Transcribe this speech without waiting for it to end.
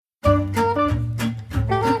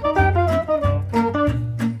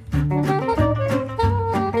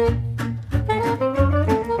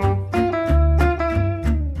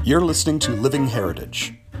You're listening to Living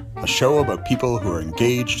Heritage, a show about people who are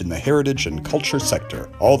engaged in the heritage and culture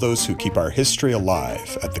sector, all those who keep our history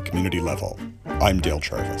alive at the community level. I'm Dale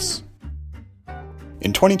Jarvis.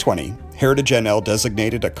 In 2020, Heritage NL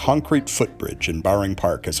designated a concrete footbridge in Bowring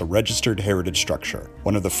Park as a registered heritage structure,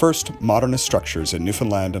 one of the first modernist structures in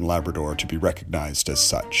Newfoundland and Labrador to be recognized as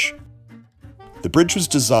such. The bridge was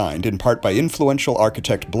designed in part by influential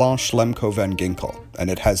architect Blanche Lemko van Ginkel, and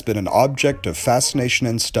it has been an object of fascination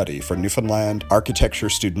and study for Newfoundland architecture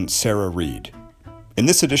student Sarah Reed. In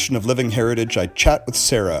this edition of Living Heritage, I chat with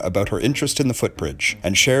Sarah about her interest in the footbridge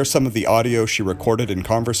and share some of the audio she recorded in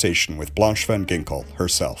conversation with Blanche van Ginkel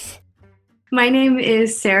herself. My name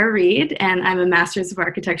is Sarah Reed, and I'm a Master's of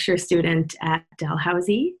Architecture student at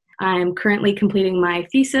Dalhousie. I'm currently completing my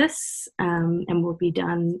thesis and will be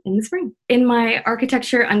done in the spring. In my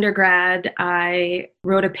architecture undergrad, I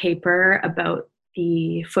wrote a paper about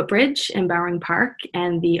the footbridge in Bowring Park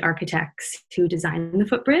and the architects who designed the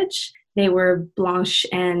footbridge. They were Blanche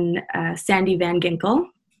and Sandy van Ginkel,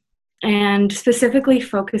 and specifically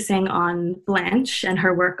focusing on Blanche and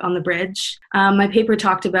her work on the bridge. My paper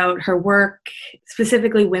talked about her work,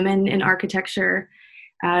 specifically women in architecture,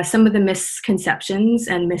 some of the misconceptions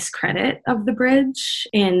and miscredit of the bridge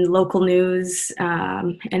in local news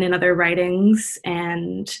and in other writings,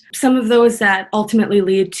 and some of those that ultimately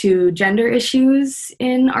lead to gender issues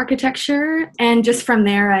in architecture. And just from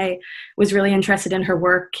there, I was really interested in her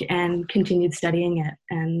work and continued studying it.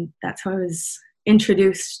 And that's how I was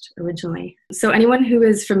introduced originally. So anyone who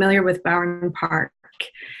is familiar with Bowring Park,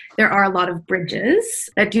 there are a lot of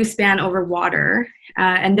bridges that do span over water.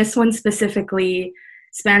 And this one specifically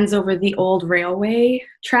spans over the old railway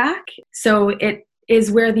track. So it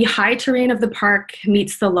is where the high terrain of the park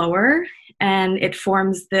meets the lower, and it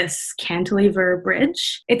forms this cantilever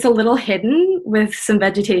bridge. It's a little hidden with some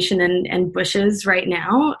vegetation and bushes right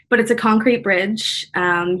now, but it's a concrete bridge.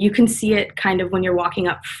 You can see it kind of when you're walking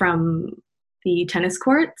up from the tennis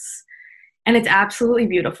courts, and it's absolutely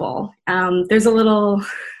beautiful. There's a little,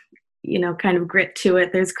 kind of grit to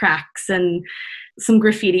it. There's cracks and some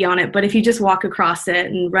graffiti on it, but if you just walk across it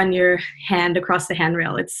and run your hand across the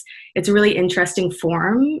handrail, it's a really interesting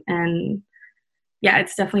form. And yeah,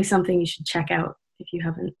 it's definitely something you should check out if you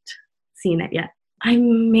haven't seen it yet. I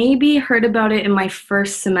maybe heard about it in my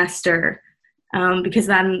first semester because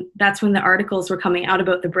that's when the articles were coming out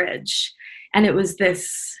about the bridge. And it was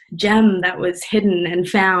this gem that was hidden and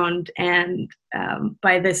found and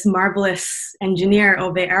by this marvelous engineer,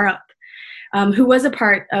 Ove Arup, who was a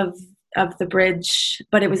part of the bridge,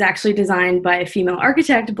 but it was actually designed by a female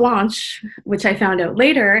architect, Blanche, which I found out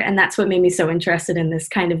later, and that's what made me so interested in this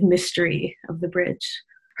kind of mystery of the bridge.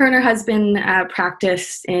 Her and her husband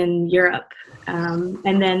practiced in Europe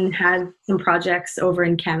and then had some projects over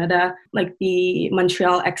in Canada, like the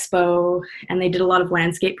Montreal Expo, and they did a lot of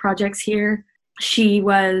landscape projects here. She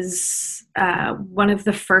was one of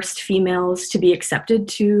the first females to be accepted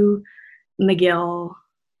to McGill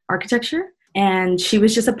Architecture. And she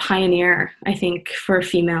was just a pioneer, I think, for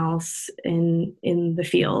females in the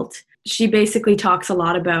field. She basically talks a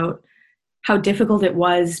lot about how difficult it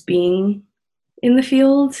was being in the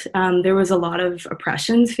field. There was a lot of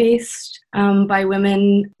oppressions faced by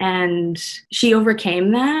women, and she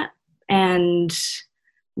overcame that and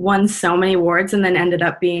won so many awards, and then ended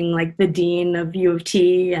up being like the dean of U of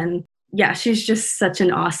T. And yeah, she's just such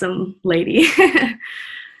an awesome lady.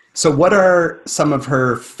 So what are some of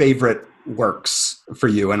her favorite works for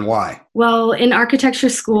you and why? Well, in architecture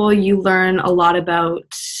school, you learn a lot about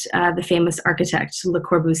the famous architect Le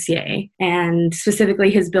Corbusier, and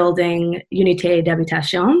specifically his building Unité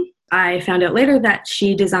d'Habitation. I found out later that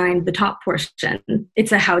she designed the top portion.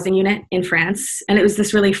 It's a housing unit in France, and it was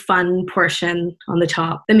this really fun portion on the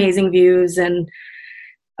top, amazing views and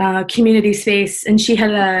community space, and she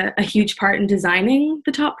had a huge part in designing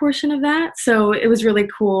the top portion of that. So it was really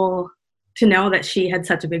cool to know that she had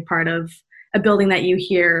such a big part of a building that you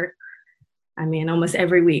hear, almost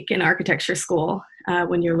every week in architecture school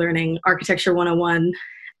when you're learning Architecture 101.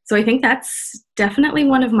 So I think that's definitely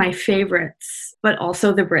one of my favorites, but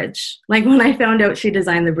also the bridge. Like when I found out she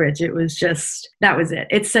designed the bridge, it was just, that was it.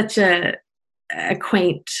 It's such a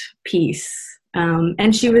quaint piece.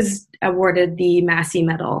 And she was awarded the Massey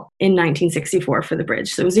Medal in 1964 for the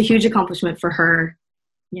bridge. So it was a huge accomplishment for her.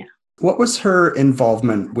 Yeah. What was her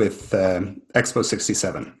involvement with Expo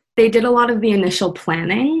 67? They did a lot of the initial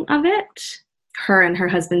planning of it, her and her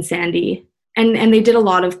husband, Sandy. And they did a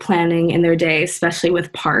lot of planning in their day, especially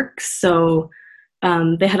with parks. So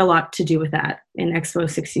they had a lot to do with that in Expo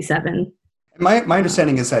 67. My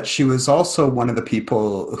understanding is that she was also one of the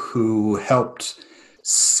people who helped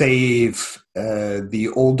save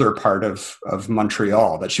the older part of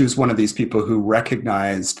Montreal, that she was one of these people who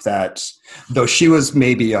recognized that though she was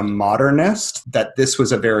maybe a modernist, that this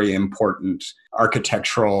was a very important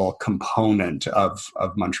architectural component of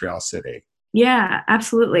Montreal City. Yeah,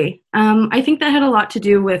 absolutely. I think that had a lot to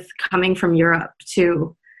do with coming from Europe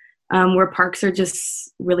too, where parks are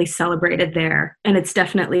just really celebrated there. And it's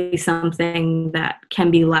definitely something that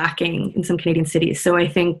can be lacking in some Canadian cities. So I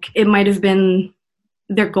think it might have been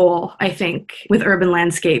their goal, I think, with urban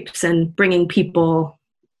landscapes and bringing people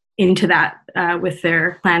into that with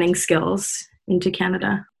their planning skills into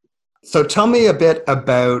Canada. So tell me a bit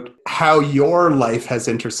about how your life has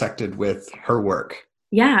intersected with her work.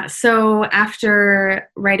 Yeah, so after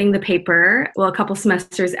writing the paper, well, a couple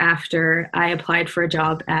semesters after, I applied for a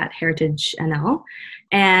job at Heritage NL.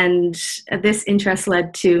 And this interest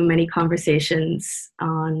led to many conversations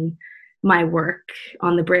on my work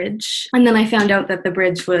on the bridge. And then I found out that the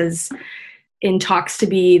bridge was in talks to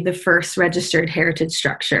be the first registered heritage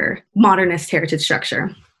structure, modernist heritage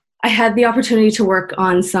structure. I had the opportunity to work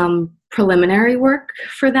on some preliminary work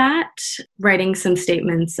for that, writing some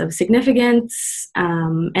statements of significance,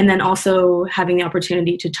 and then also having the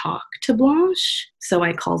opportunity to talk to Blanche. So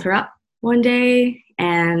I called her up one day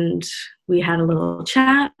and we had a little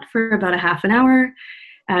chat for about a half an hour.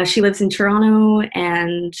 She lives in Toronto,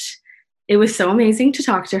 and it was so amazing to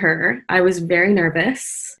talk to her. I was very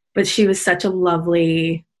nervous, but she was such a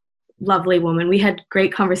lovely woman. We had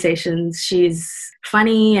great conversations. She's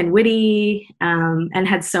funny and witty, and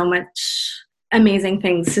had so much amazing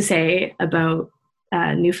things to say about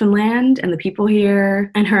Newfoundland and the people here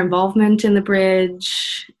and her involvement in the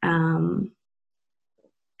bridge, and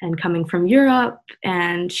coming from Europe.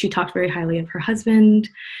 And she talked very highly of her husband.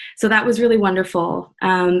 So that was really wonderful.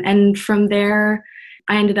 And from there,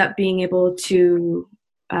 I ended up being able to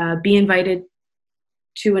be invited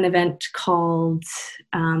to an event called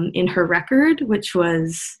In Her Record, which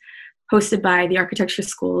was hosted by the architecture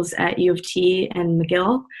schools at U of T and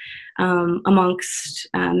McGill, amongst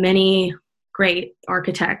many great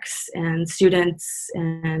architects and students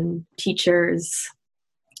and teachers,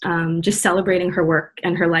 just celebrating her work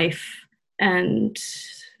and her life. And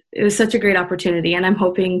it was such a great opportunity, and I'm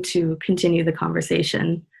hoping to continue the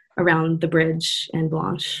conversation around the bridge and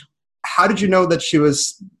Blanche. How did you know that she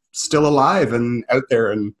was still alive and out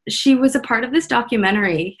there? And she was a part of this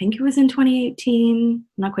documentary. I think it was in 2018.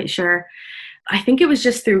 I'm not quite sure. I think it was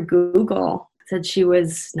just through Google. It said she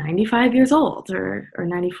was 95 years old or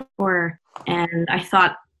 94. And I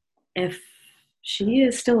thought, if she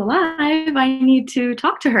is still alive, I need to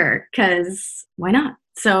talk to her, because why not?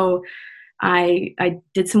 So I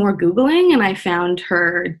did some more Googling and I found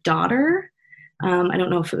her daughter. I don't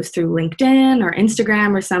know if it was through LinkedIn or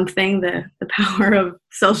Instagram or something, the power of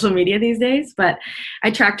social media these days, but I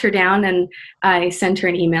tracked her down and I sent her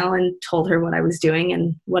an email and told her what I was doing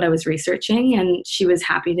and what I was researching. And she was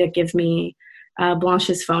happy to give me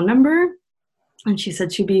Blanche's phone number. And she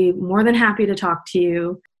said she'd be more than happy to talk to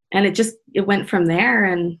you. And it went from there,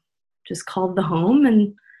 and just called the home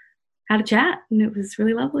and had a chat, and it was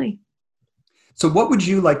really lovely. So what would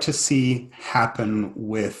you like to see happen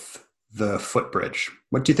with the footbridge?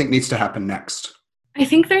 What do you think needs to happen next? I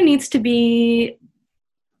think there needs to be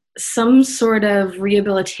some sort of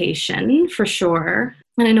rehabilitation for sure.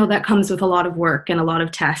 And I know that comes with a lot of work and a lot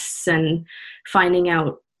of tests and finding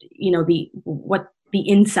out, what the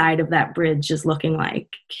inside of that bridge is looking like,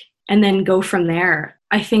 and then go from there.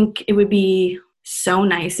 I think it would be so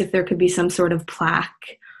nice if there could be some sort of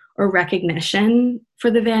plaque or recognition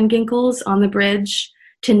for the Van Ginkels on the bridge,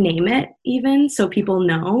 to name it even, so people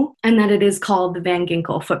know, and that it is called the Van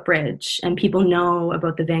Ginkel Footbridge and people know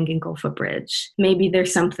about the Van Ginkel Footbridge. Maybe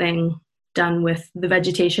there's something done with the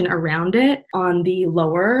vegetation around it on the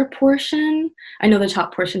lower portion. I know the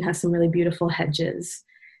top portion has some really beautiful hedges,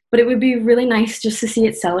 but it would be really nice just to see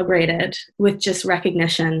it celebrated with just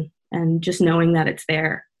recognition and just knowing that it's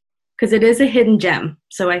there, because it is a hidden gem.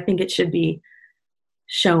 So I think it should be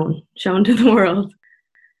shown to the world.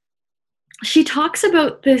 She talks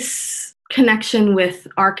about this connection with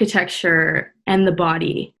architecture and the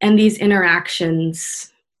body and these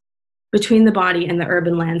interactions between the body and the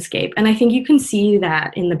urban landscape. And I think you can see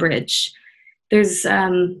that in the bridge. There's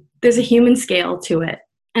a human scale to it.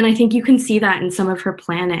 And I think you can see that in some of her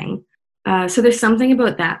planning. So there's something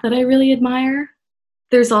about that I really admire.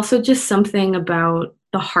 There's also just something about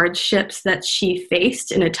the hardships that she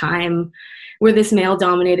faced in a time where this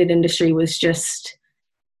male-dominated industry was just,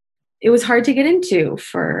 it was hard to get into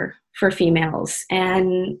for females.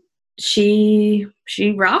 And she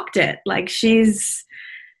rocked it. Like, she's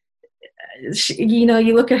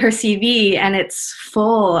you look at her CV and it's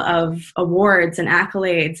full of awards and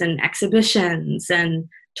accolades and exhibitions and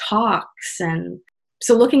talks. And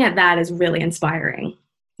so looking at that is really inspiring,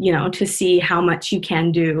 to see how much you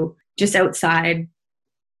can do just outside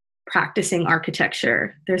practicing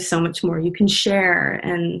architecture. There's so much more you can share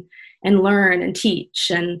and learn and teach.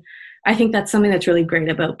 And I think that's something that's really great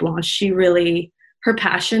about Blanche. Her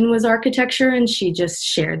passion was architecture, and she just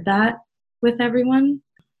shared that with everyone.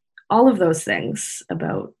 All of those things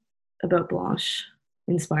about Blanche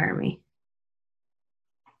inspire me.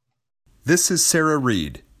 This is Sarah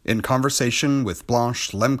Reed in conversation with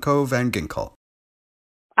Blanche Lemko van Ginkel.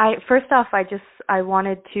 First off, I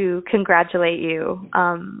wanted to congratulate you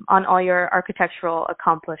on all your architectural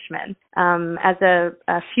accomplishments. As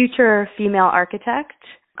a future female architect,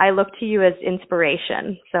 I look to you as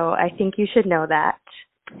inspiration, so I think you should know that.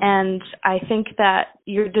 And I think that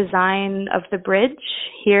your design of the bridge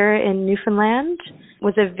here in Newfoundland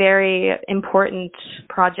was a very important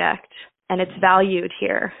project, and it's valued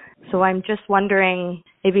here. So I'm just wondering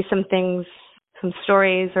maybe some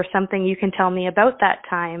stories or something you can tell me about that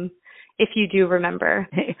time, if you do remember.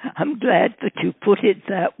 I'm glad that you put it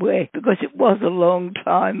that way, because it was a long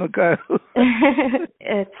time ago.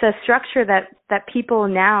 It's a structure that people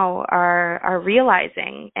now are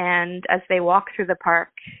realizing, and as they walk through the park,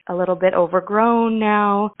 a little bit overgrown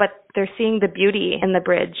now, but they're seeing the beauty in the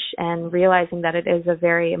bridge and realizing that it is a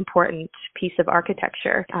very important piece of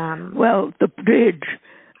architecture. Well, the bridge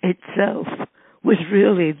itself was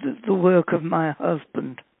really the work of my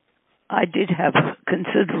husband. I did have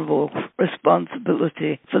considerable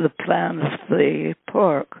responsibility for the plan of the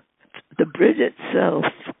park. The bridge itself,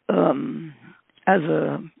 as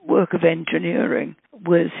a work of engineering,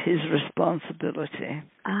 was his responsibility.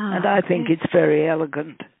 And I think it's very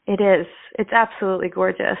elegant. It is. It's absolutely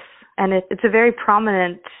gorgeous. And it's a very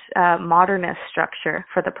prominent modernist structure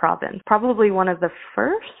for the province. Probably one of the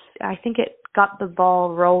first. I think it got the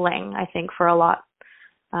ball rolling, for a lot.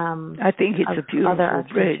 I think it's a beautiful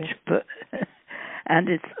bridge, and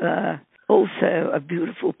it's also a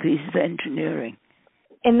beautiful piece of engineering.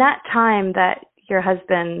 In that time that your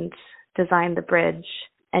husband designed the bridge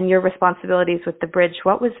and your responsibilities with the bridge,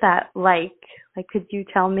 what was that like? Could you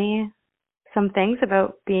tell me some things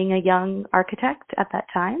about being a young architect at that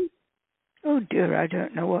time? Oh dear, I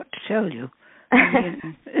don't know what to tell you.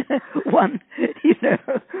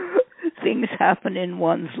 Things happen in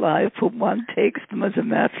one's life and one takes them as a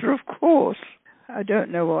matter of course. I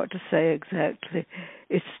don't know what to say exactly.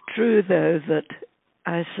 It's true, though, that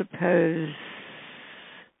I suppose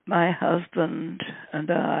my husband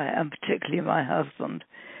and I, and particularly my husband,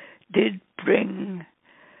 did bring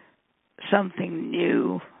something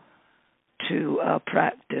new to our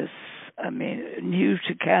practice. New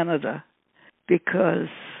to Canada, because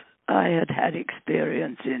I had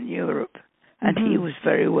experience in Europe, and he was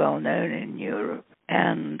very well known in Europe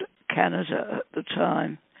and Canada at the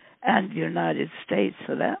time, and the United States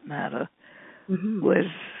for that matter, was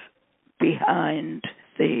behind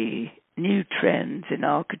the new trends in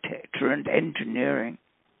architecture and engineering.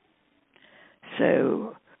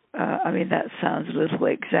 So, that sounds a little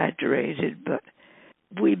exaggerated, but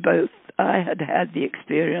I had the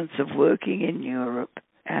experience of working in Europe,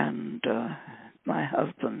 and my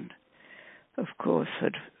husband, of course,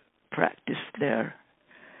 had practiced there,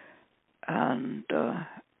 and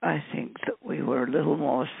I think that we were a little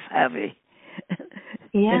more savvy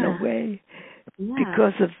in a way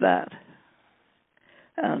because of that.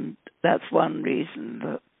 And that's one reason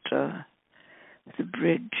that the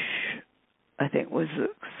bridge, I think, was as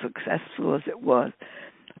successful as it was.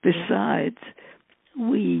 Besides,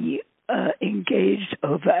 we engaged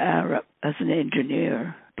Ove Arup as an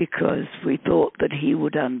engineer because we thought that he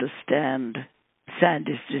would understand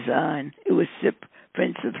Sandy's design. It was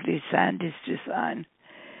principally Sandy's design,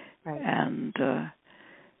 and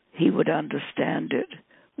he would understand it,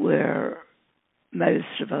 where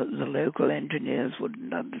most of the local engineers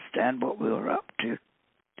wouldn't understand what we were up to.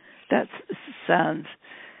 That sounds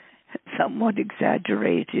somewhat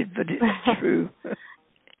exaggerated, but it's true.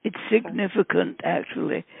 It's significant,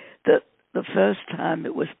 actually, that the first time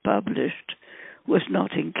it was published was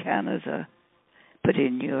not in Canada, but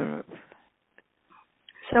in Europe.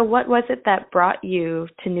 So what was it that brought you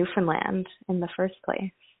to Newfoundland in the first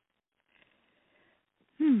place?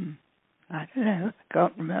 I don't know. I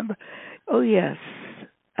can't remember. Oh, yes.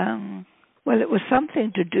 Well, it was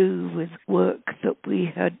something to do with work that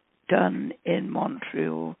we had done in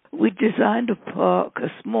Montreal. We designed a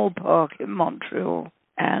small park in Montreal,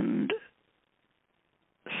 and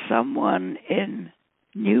someone in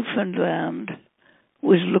Newfoundland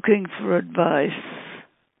was looking for advice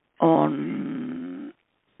on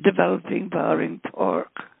developing Baring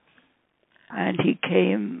Park. And he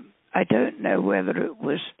came, I don't know whether it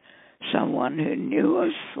was someone who knew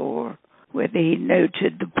us or whether he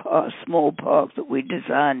noted the small park that we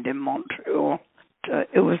designed in Montreal.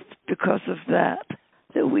 It was because of that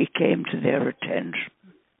we came to their attention.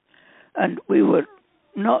 And we were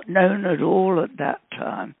not known at all at that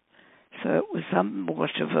time. So it was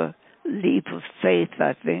somewhat of a leap of faith,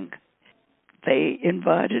 I think. They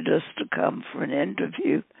invited us to come for an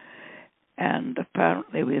interview, and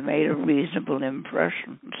apparently we made a reasonable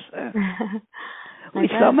impression. So we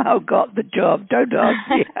somehow got the job. Don't ask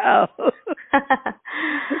me how.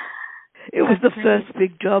 It was the first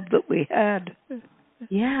big job that we had.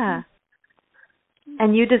 Yeah.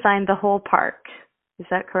 And you designed the whole park. Is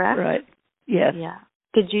that correct? Right. Yes. Yeah.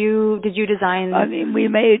 Did you design? I mean, we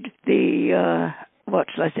made the what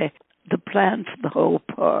shall I say? The plan for the whole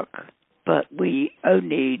park, but we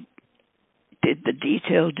only did the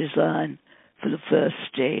detailed design for the first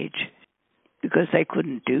stage because they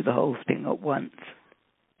couldn't do the whole thing at once.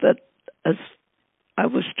 But as I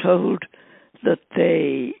was told that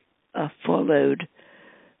they followed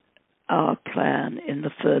our plan in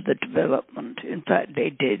the further development. In fact, they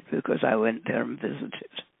did, because I went there and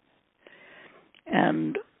visited.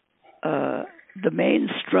 And the main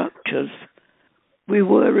structures, we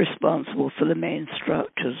were responsible for the main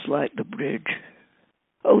structures like the bridge.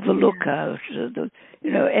 Oh, the lookout,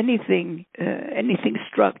 anything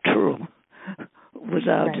structural was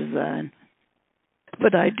our design.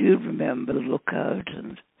 But I do remember the lookout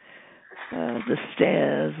and the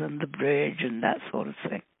stairs and the bridge and that sort of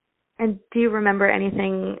thing. And do you remember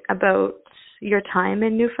anything about your time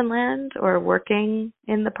in Newfoundland or working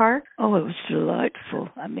in the park? Oh, it was delightful.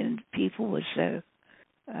 I mean, people were so...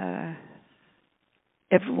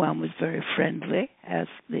 everyone was very friendly, as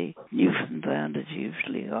the Newfoundlanders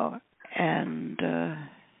usually are. And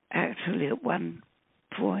actually at one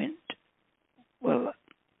point, well,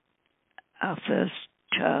 our first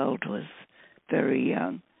child was very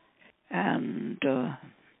young, and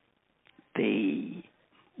the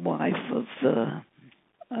wife of the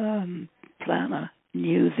planner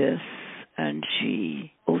knew this, and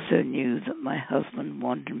she also knew that my husband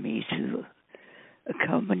wanted me to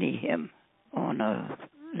accompany him on a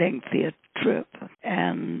lengthier trip,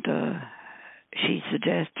 and she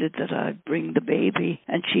suggested that I bring the baby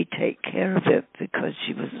and she'd take care of it because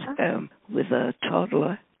she was home with a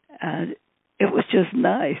toddler, and it was just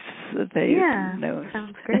nice that they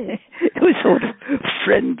sounds great. It was sort of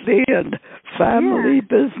friendly and family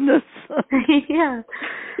business. Yeah.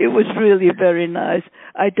 It was really very nice.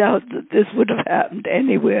 I doubt that this would have happened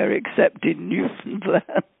anywhere except in Newfoundland.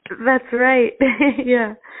 That's right.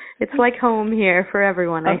 Yeah. It's like home here for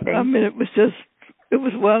everyone, I think. I mean, it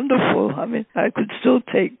was wonderful. I mean, I could still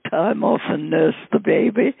take time off and nurse the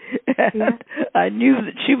baby. And I knew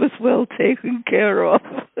that she was well taken care of.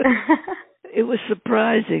 It was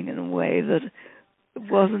surprising in a way that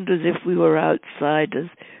it wasn't as if we were outsiders.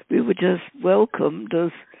 We were just welcomed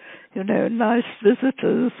as, nice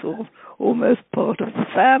visitors or almost part of the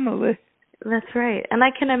family. That's right. And I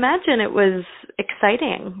can imagine it was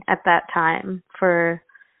exciting at that time for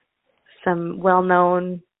some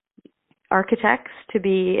well-known architects to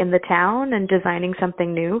be in the town and designing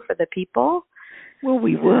something new for the people. Well,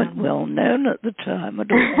 we weren't well-known at the time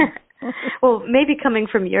at all. Well, maybe coming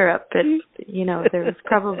from Europe, but, there was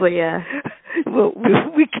probably a... Well,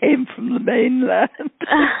 we came from the mainland.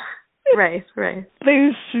 Right. They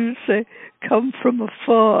used to say, come from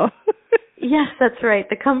afar. Yes, that's right.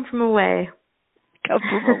 They come from away. Come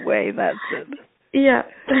from away, that's it. Yeah.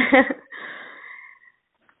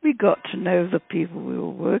 We got to know the people we were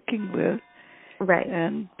working with. Right.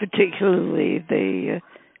 And particularly the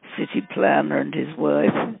city planner and his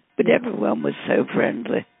wife. But everyone was so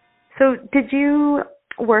friendly. So did you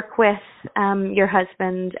work with your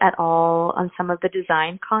husband at all on some of the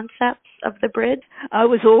design concepts of the bridge? I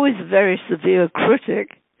was always a very severe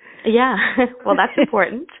critic. Yeah, well, that's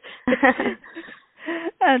important.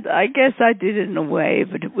 And I guess I did in a way,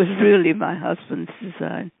 but it was really my husband's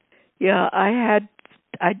design. Yeah, I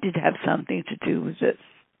did have something to do with it,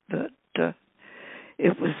 but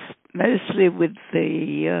it was mostly with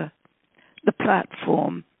the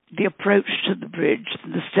platform, the approach to the bridge,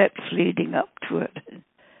 the steps leading up to it,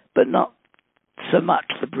 but not so much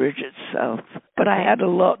the bridge itself. But I had a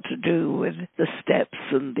lot to do with the steps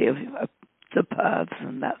and the paths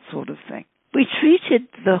and that sort of thing. We treated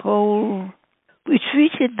the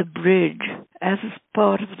bridge as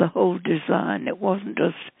part of the whole design. It wasn't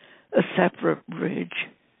just a separate bridge,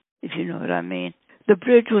 if you know what I mean. The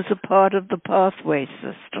bridge was a part of the pathway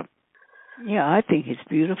system. Yeah, I think it's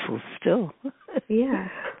beautiful still. Yeah.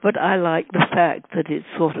 But I like the fact that it's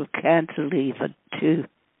sort of cantilevered too,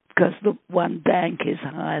 because the one bank is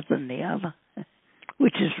higher than the other,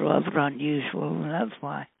 which is rather unusual, and that's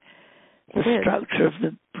why the structure of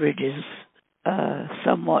the bridge is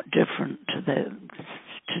somewhat different to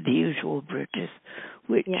the usual bridges,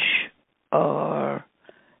 which are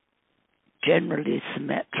generally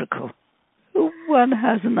symmetrical. One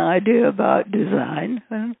has an idea about design,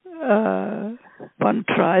 and one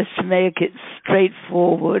tries to make it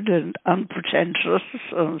straightforward and unpretentious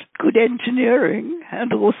and good engineering.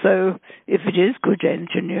 And also, if it is good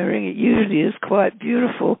engineering, it usually is quite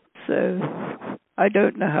beautiful. So I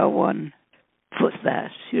don't know how one puts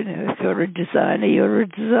that. You know, if you're a designer, you're a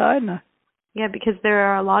designer. Yeah, because there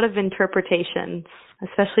are a lot of interpretations,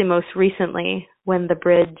 especially most recently when the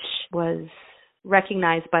bridge was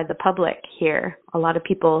recognized by the public here. A lot of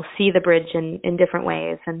people see the bridge in different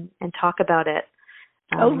ways and talk about it.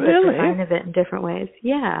 Oh, really? The design of it in different ways.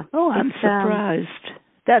 Yeah. Oh, I'm surprised.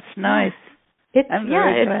 That's nice. It's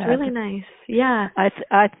glad. really nice. Yeah.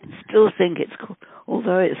 I still think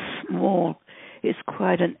although it's small, it's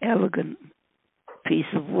quite an elegant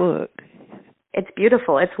piece of work. It's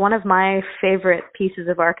beautiful. It's one of my favorite pieces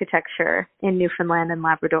of architecture in Newfoundland and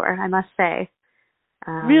Labrador, I must say.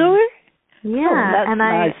 Really? Yeah. Oh, that's and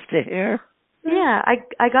nice to hear. Yeah,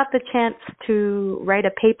 I got the chance to write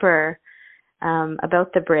a paper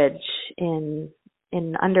about the bridge in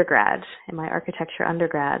undergrad, in my architecture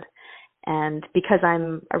undergrad. And because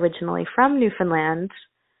I'm originally from Newfoundland,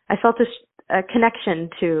 I felt a connection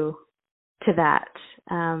to that,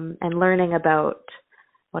 and learning about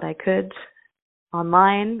what I could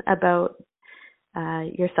online about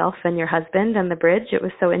yourself and your husband and the bridge. It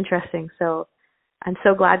was so interesting. So I'm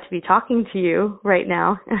so glad to be talking to you right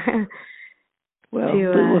now. Well, we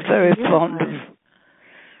were very fond of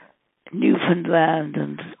Newfoundland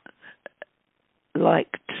and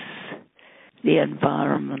liked the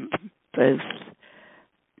environment, both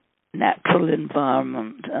natural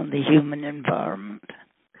environment and the human environment.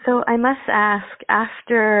 So I must ask,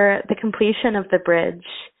 after the completion of the bridge,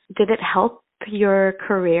 did it help your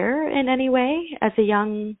career in any way as a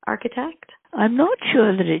young architect? I'm not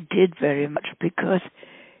sure that it did very much because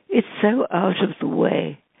it's so out of the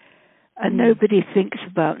way. And nobody thinks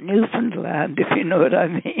about Newfoundland, if you know what I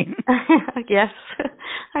mean. Yes,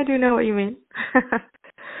 I do know what you mean.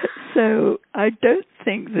 So I don't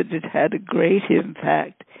think that it had a great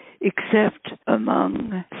impact, except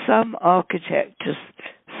among some architecture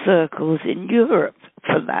circles in Europe,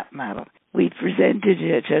 for that matter. We presented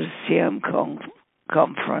it at a CM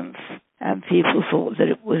conference, and people thought that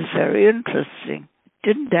it was very interesting.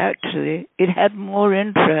 Didn't actually. It had more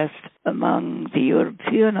interest among the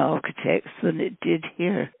European architects than it did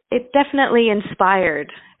here. It definitely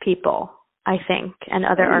inspired people, I think, and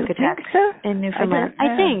other architects in Newfoundland.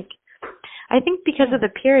 I think because of the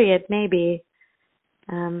period, maybe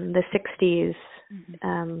the 60s,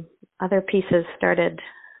 other pieces started.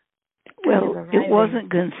 Well, it wasn't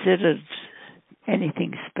considered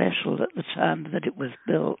anything special at the time that it was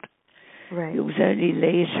built. Right. It was only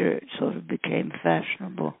later it sort of became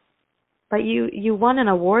fashionable. But you won an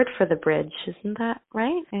award for the bridge, isn't that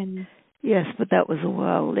right? And yes, but that was a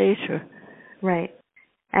while later. Right.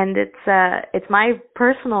 And it's my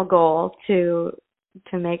personal goal to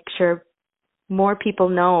make sure more people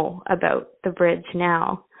know about the bridge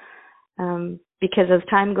now, because as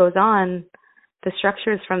time goes on, the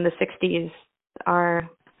structures from the 60s are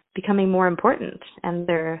becoming more important, and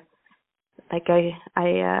they're, like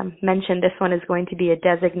I mentioned, this one is going to be a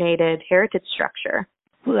designated heritage structure.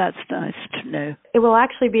 Well, that's nice to know. It will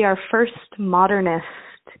actually be our first modernist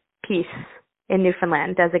piece in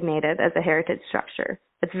Newfoundland designated as a heritage structure.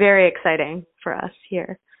 It's very exciting for us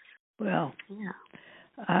here. Well, yeah.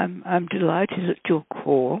 I'm delighted at your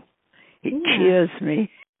call. It cheers me.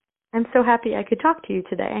 I'm so happy I could talk to you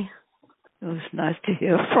today. It was nice to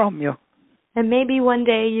hear from you. And maybe one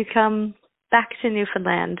day you come back to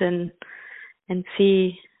Newfoundland and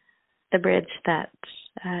see the bridge that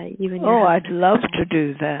you and your husband. I'd love to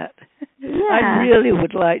do that. Yeah. I really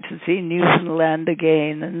would like to see Newfoundland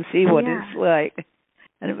again and see what it's like.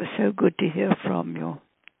 And it was so good to hear from you.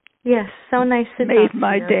 Yes, so nice to talk to you. Made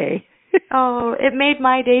my day. Oh, it made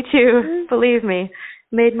my day too, believe me.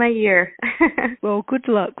 Made my year. Well, good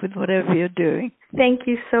luck with whatever you're doing. Thank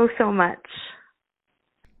you so, so much.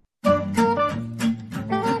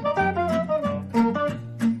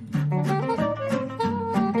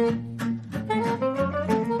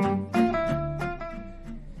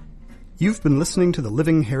 You've been listening to the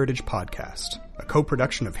Living Heritage Podcast, a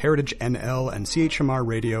co-production of Heritage NL and CHMR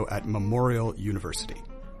Radio at Memorial University.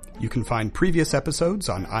 You can find previous episodes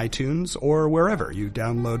on iTunes or wherever you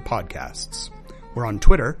download podcasts. We're on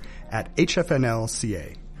Twitter at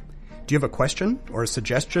HFNLCA. Do you have a question or a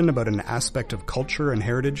suggestion about an aspect of culture and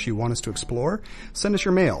heritage you want us to explore? Send us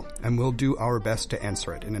your mail, and we'll do our best to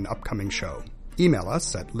answer it in an upcoming show. Email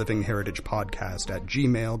us at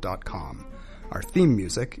livingheritagepodcast@gmail.com. Our theme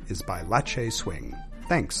music is by Lache Swing.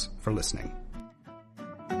 Thanks for listening.